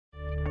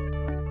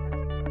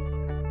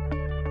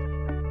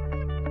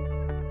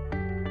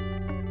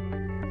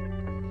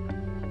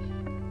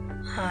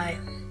Hi,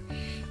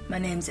 my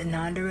name's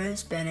Ananda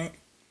Bennett.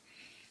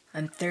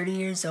 I'm 30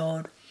 years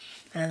old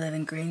and I live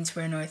in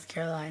Greensboro, North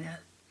Carolina.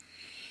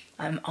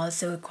 I'm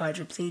also a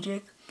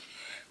quadriplegic,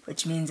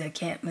 which means I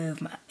can't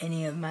move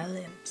any of my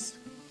limbs.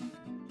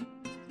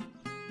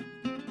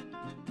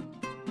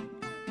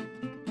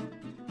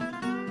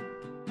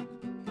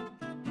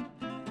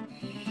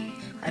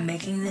 I'm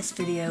making this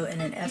video in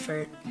an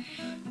effort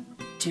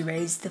to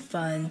raise the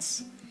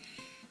funds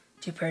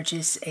to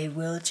purchase a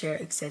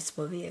wheelchair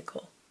accessible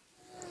vehicle.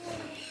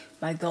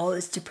 My goal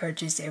is to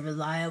purchase a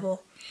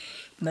reliable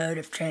mode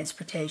of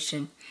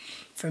transportation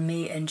for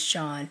me and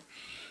Sean,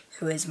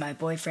 who is my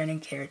boyfriend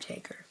and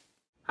caretaker.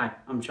 Hi,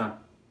 I'm Sean.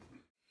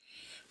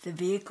 The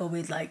vehicle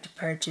we'd like to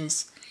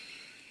purchase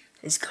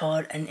is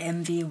called an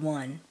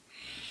MV1.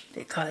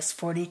 It costs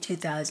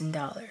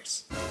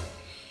 $42,000.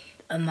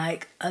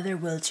 Unlike other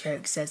wheelchair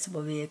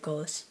accessible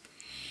vehicles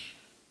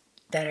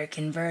that are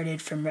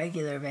converted from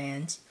regular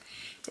vans,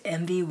 the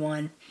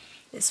MV1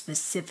 is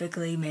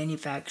specifically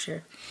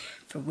manufactured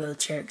for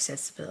wheelchair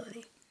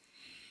accessibility.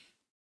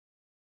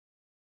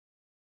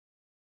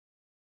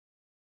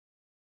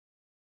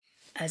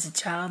 As a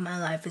child, my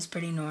life was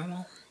pretty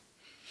normal.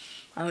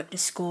 I went to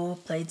school,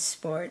 played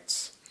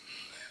sports,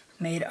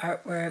 made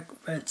artwork,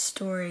 wrote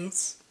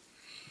stories,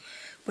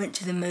 went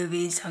to the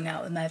movies, hung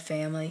out with my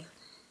family.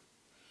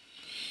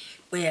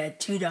 We had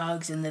 2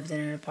 dogs and lived in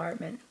an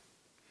apartment.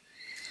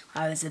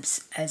 I was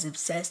as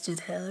obsessed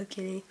with Hello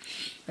Kitty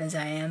as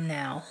I am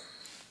now.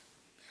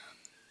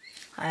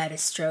 I had a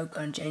stroke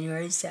on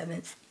January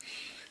 7th,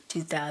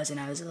 2000.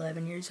 I was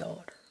 11 years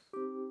old.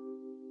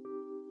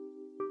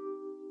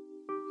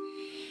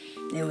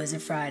 It was a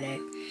Friday.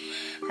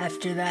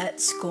 After that,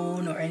 school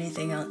nor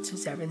anything else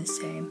was ever the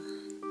same.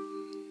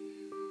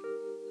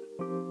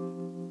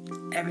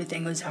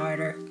 Everything was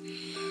harder.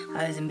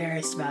 I was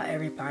embarrassed about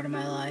every part of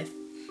my life.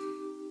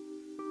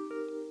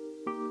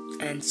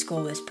 And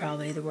school was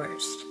probably the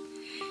worst.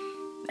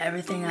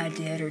 Everything I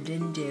did or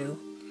didn't do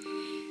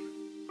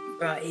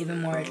brought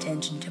even more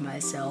attention to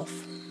myself.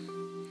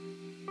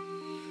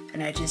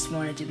 And I just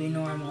wanted to be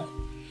normal.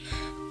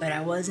 But I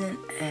wasn't,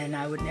 and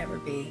I would never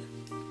be.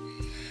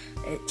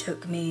 It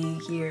took me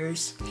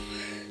years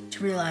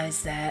to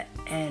realize that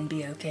and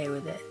be okay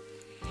with it.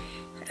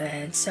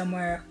 And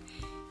somewhere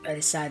I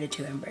decided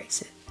to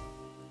embrace it.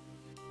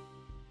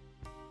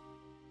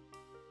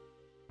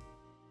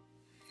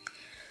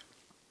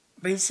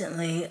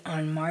 Recently,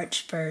 on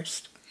March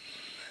 1st,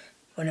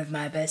 one of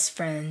my best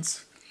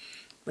friends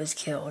was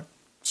killed.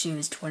 She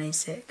was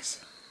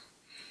 26.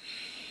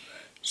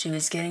 She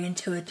was getting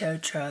into a tow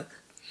truck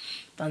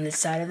on the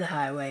side of the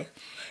highway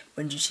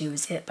when she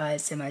was hit by a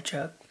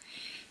semi-truck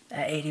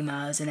at 80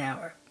 miles an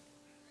hour.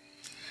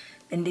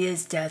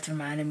 India's death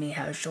reminded me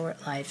how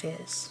short life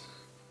is.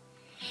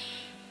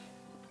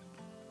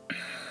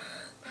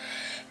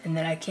 And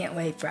that I can't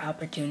wait for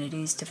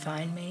opportunities to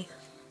find me.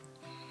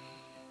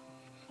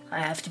 I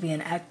have to be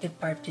an active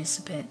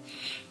participant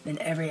in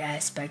every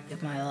aspect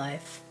of my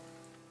life.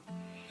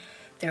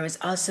 There was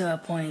also a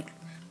point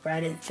where I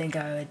didn't think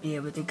I would be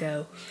able to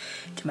go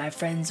to my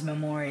friend's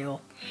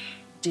memorial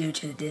due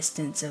to the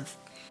distance of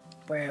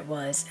where it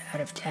was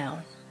out of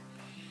town.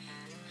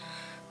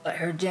 But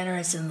her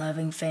generous and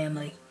loving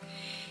family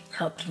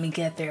helped me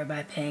get there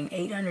by paying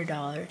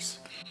 $800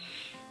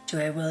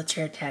 to a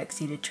wheelchair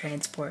taxi to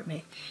transport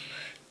me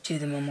to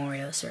the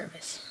memorial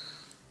service.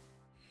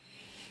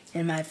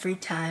 In my free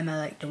time, I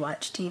like to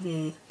watch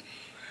TV,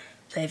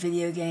 play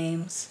video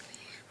games,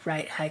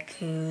 write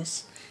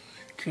haikus,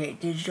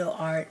 create digital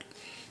art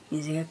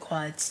using a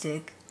quad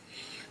stick,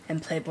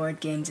 and play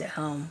board games at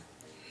home.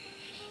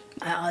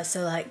 I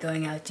also like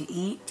going out to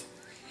eat,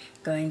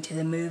 going to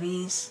the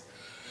movies,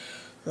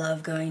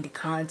 love going to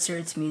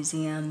concerts,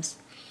 museums,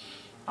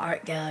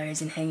 art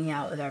galleries, and hanging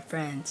out with our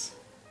friends.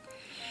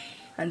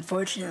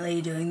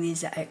 Unfortunately, doing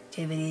these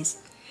activities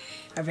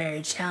are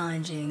very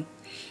challenging,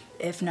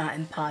 if not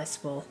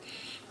impossible,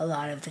 a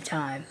lot of the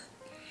time.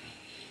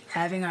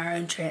 Having our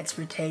own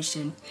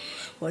transportation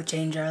will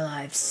change our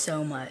lives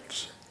so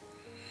much.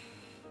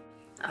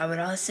 I would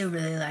also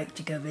really like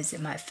to go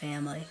visit my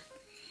family.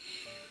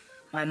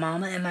 My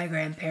mama and my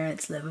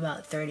grandparents live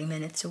about 30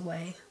 minutes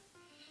away.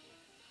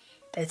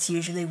 That's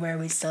usually where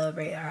we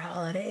celebrate our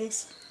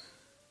holidays.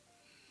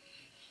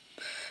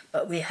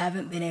 But we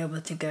haven't been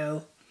able to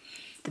go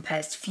the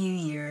past few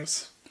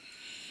years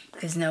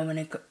because no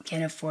one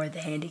can afford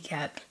the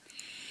handicapped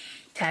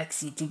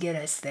taxi to get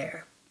us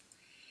there.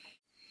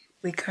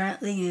 We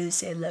currently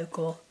use a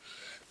local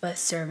bus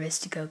service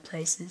to go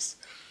places.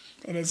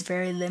 It is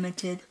very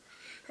limited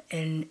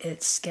in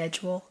its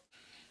schedule.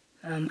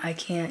 I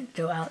can't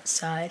go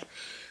outside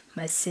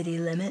my city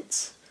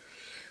limits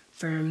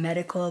for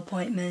medical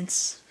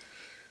appointments.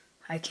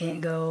 I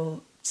can't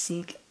go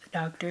seek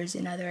doctors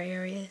in other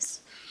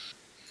areas.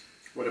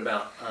 What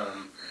about,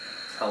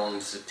 how long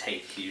does it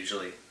take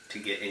usually to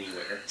get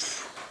anywhere?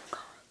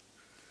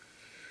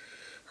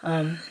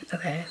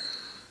 Okay.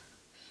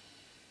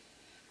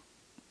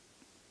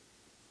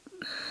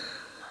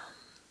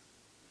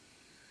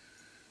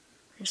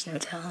 There's no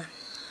telling.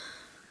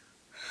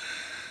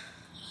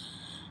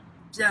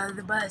 So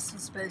the bus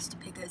was supposed to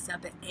pick us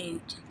up at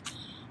 8.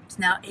 It's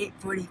now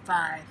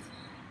 8:45.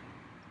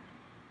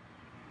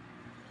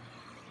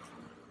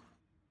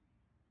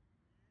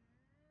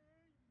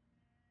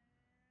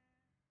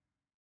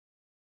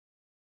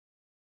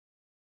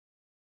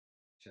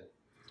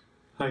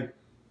 Hi.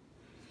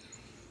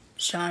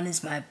 Sean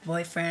is my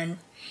boyfriend,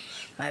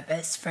 my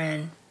best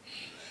friend,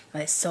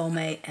 my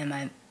soulmate, and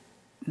my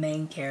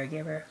main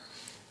caregiver.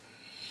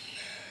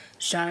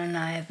 Sean and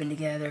I have been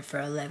together for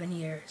 11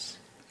 years.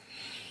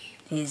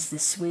 He's the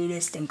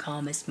sweetest and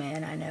calmest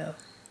man I know.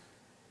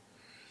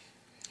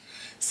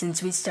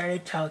 Since we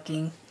started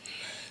talking,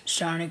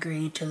 Sean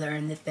agreed to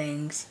learn the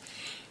things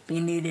we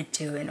needed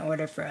to in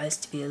order for us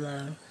to be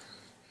alone.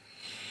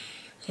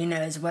 He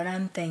knows what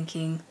I'm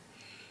thinking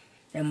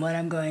and what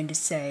I'm going to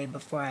say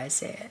before I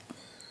say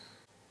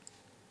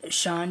it.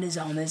 Sean is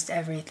almost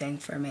everything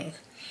for me,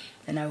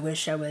 and I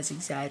wish I was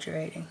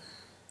exaggerating.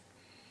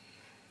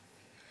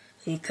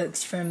 He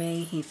cooks for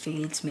me, he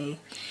feeds me,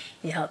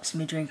 he helps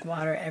me drink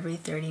water every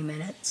 30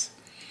 minutes.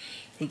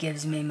 He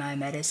gives me my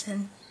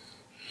medicine.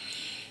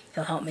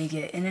 He'll help me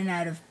get in and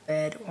out of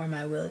bed or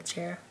my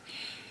wheelchair.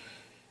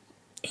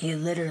 He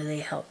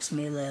literally helps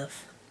me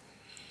live.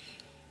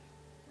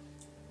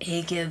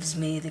 He gives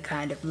me the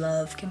kind of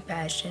love,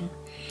 compassion,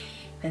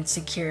 and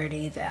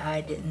security that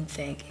I didn't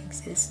think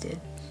existed.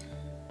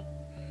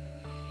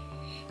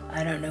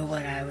 I don't know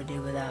what I would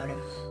do without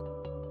him.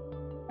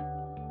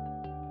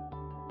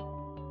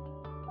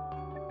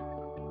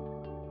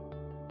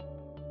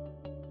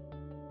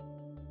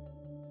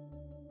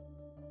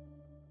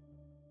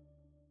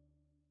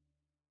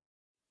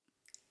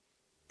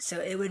 So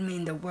it would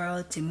mean the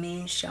world to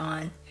me,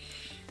 Sean,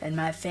 and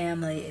my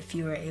family if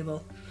you were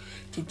able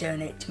to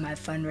donate to my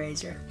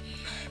fundraiser.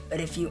 But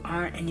if you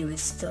aren't and you would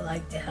still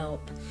like to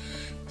help,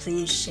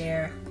 please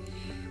share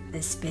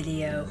this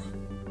video.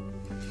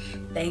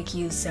 Thank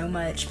you so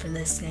much for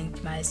listening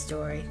to my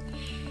story.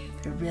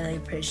 I really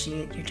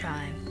appreciate your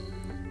time.